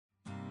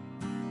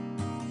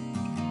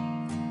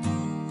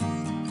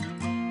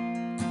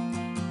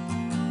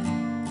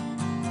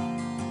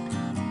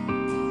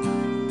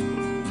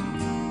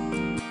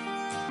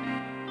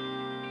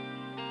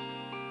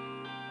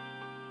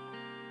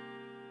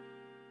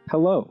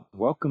Hello,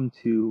 welcome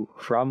to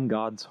From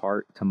God's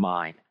Heart to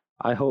Mine.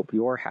 I hope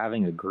you're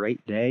having a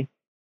great day.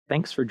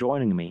 Thanks for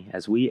joining me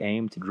as we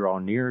aim to draw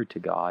nearer to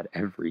God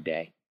every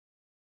day.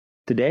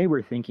 Today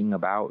we're thinking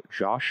about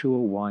Joshua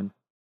 1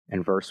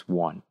 and verse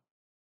 1.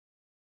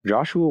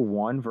 Joshua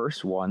 1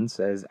 verse 1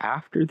 says,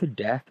 "After the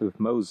death of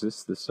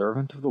Moses, the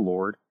servant of the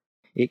Lord,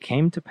 it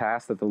came to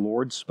pass that the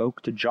Lord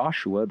spoke to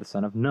Joshua, the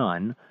son of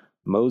Nun,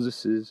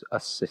 Moses'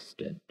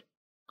 assistant."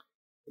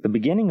 The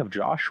beginning of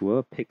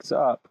Joshua picks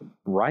up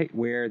right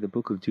where the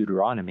book of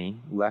Deuteronomy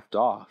left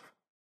off.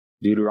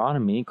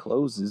 Deuteronomy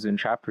closes in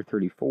chapter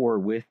 34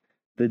 with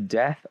the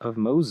death of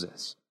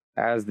Moses,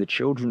 as the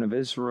children of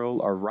Israel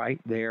are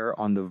right there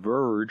on the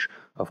verge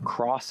of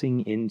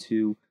crossing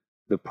into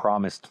the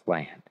promised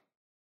land.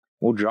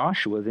 Well,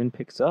 Joshua then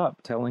picks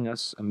up telling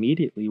us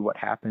immediately what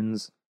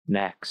happens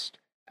next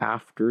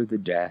after the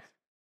death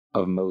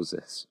of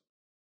Moses.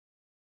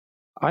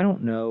 I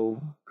don't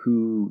know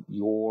who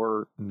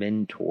your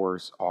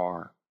mentors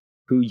are,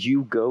 who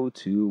you go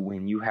to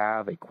when you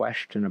have a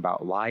question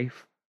about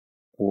life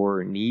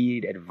or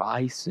need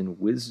advice and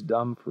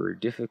wisdom for a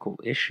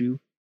difficult issue.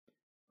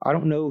 I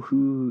don't know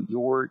who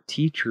your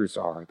teachers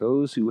are,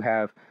 those who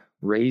have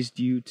raised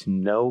you to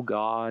know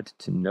God,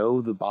 to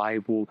know the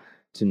Bible,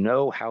 to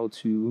know how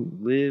to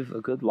live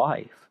a good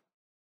life.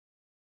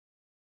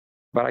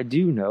 But I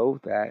do know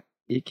that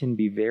it can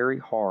be very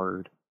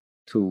hard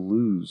to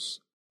lose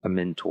a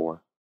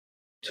mentor,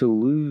 to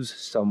lose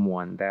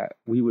someone that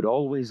we would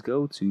always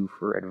go to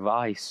for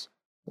advice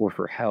or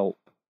for help.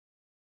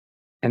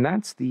 And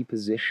that's the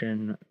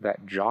position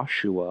that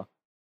Joshua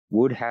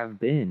would have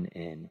been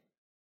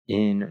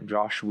in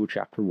Joshua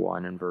chapter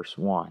 1 and verse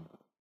 1.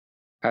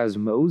 As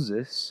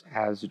Moses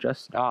has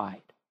just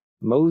died,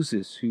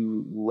 Moses,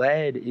 who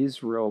led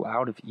Israel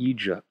out of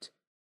Egypt,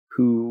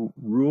 who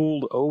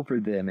ruled over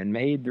them and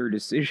made their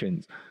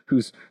decisions,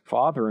 whose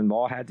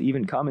father-in-law had to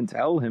even come and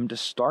tell him to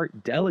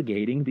start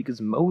delegating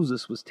because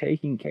Moses was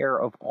taking care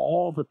of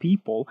all the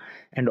people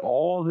and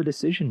all the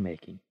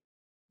decision-making.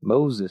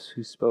 Moses,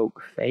 who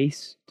spoke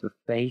face to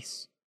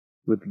face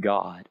with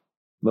God.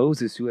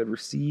 Moses, who had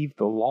received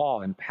the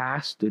law and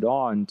passed it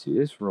on to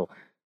Israel.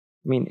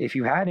 I mean, if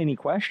you had any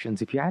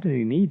questions, if you had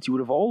any needs, you would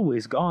have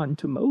always gone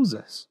to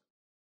Moses.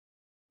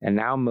 And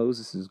now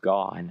Moses is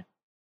gone.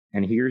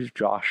 And here's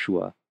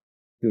Joshua,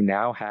 who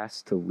now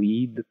has to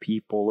lead the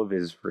people of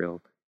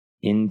Israel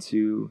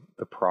into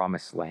the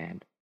promised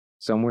land,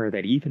 somewhere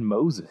that even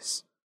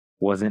Moses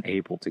wasn't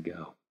able to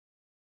go.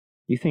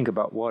 You think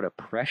about what a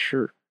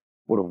pressure,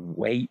 what a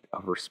weight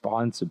of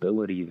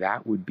responsibility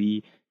that would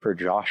be for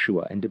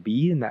Joshua, and to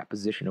be in that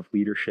position of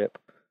leadership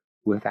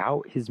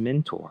without his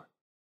mentor,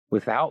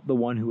 without the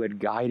one who had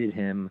guided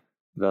him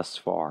thus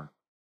far.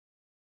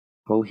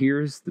 Well,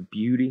 here's the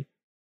beauty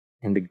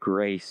and the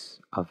grace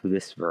of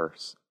this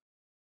verse.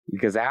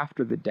 Because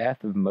after the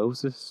death of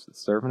Moses, the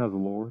servant of the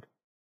Lord,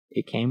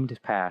 it came to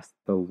pass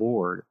the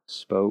Lord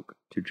spoke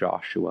to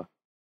Joshua.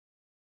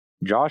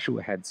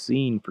 Joshua had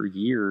seen for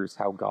years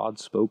how God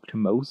spoke to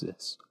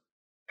Moses,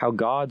 how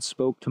God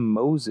spoke to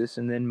Moses,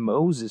 and then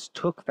Moses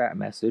took that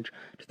message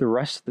to the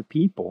rest of the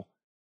people.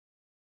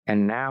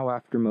 And now,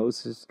 after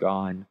Moses is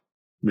gone,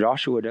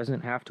 Joshua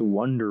doesn't have to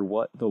wonder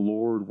what the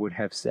Lord would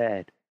have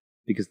said,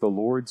 because the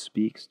Lord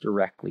speaks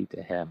directly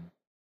to him.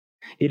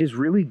 It is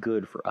really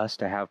good for us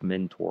to have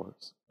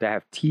mentors, to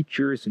have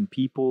teachers and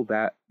people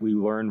that we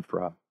learn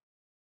from.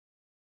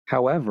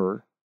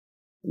 However,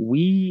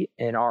 we,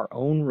 in our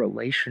own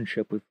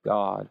relationship with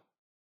God,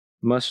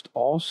 must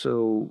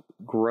also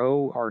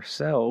grow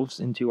ourselves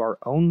into our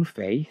own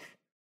faith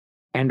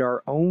and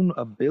our own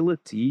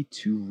ability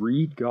to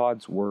read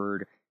God's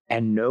word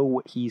and know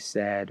what he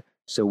said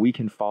so we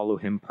can follow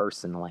him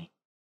personally.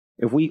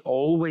 If we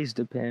always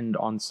depend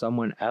on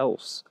someone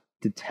else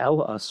to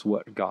tell us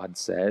what God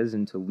says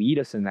and to lead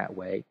us in that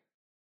way,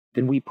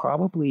 then we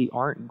probably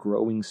aren't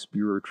growing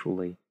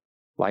spiritually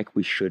like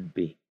we should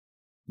be.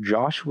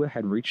 Joshua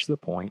had reached the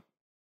point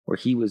where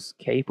he was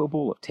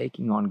capable of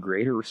taking on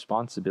greater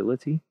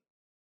responsibility,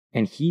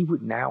 and he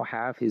would now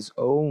have his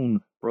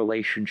own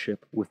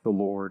relationship with the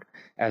Lord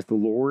as the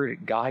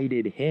Lord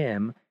guided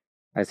him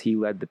as he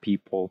led the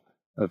people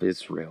of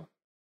Israel.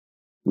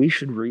 We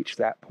should reach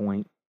that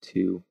point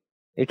too.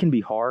 It can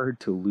be hard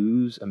to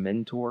lose a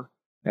mentor,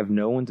 have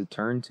no one to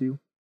turn to.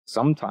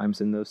 Sometimes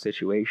in those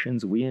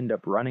situations, we end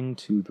up running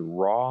to the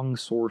wrong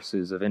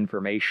sources of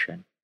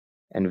information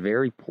and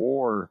very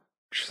poor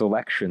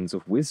selections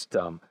of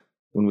wisdom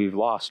when we've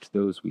lost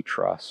those we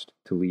trust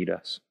to lead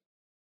us.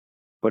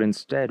 But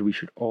instead, we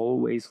should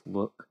always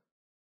look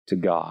to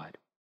God.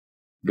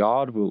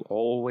 God will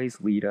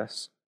always lead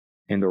us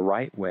in the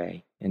right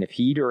way, and if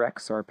he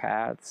directs our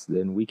paths,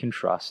 then we can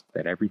trust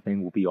that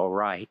everything will be all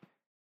right.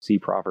 See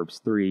Proverbs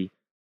 3,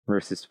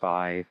 verses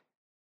 5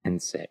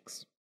 and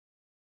 6.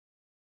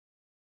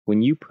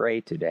 When you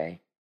pray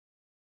today,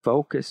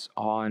 focus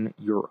on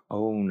your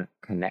own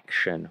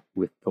connection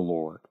with the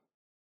Lord,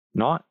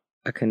 not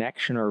a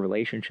connection or a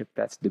relationship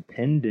that's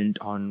dependent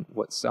on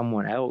what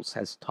someone else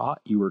has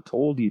taught you or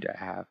told you to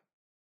have.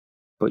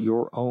 but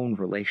your own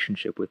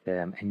relationship with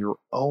Him and your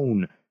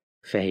own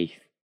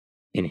faith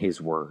in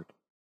His Word.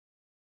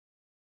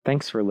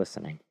 Thanks for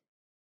listening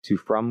to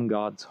From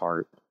God's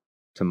Heart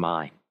to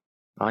Mine.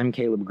 I'm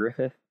Caleb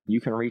Griffith.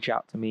 You can reach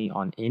out to me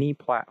on any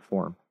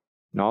platform,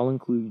 and I'll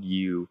include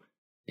you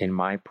in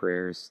my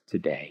prayers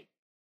today.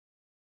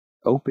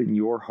 Open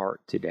your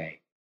heart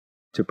today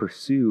to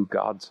pursue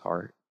God's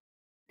heart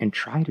and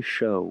try to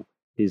show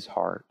His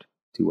heart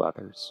to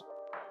others.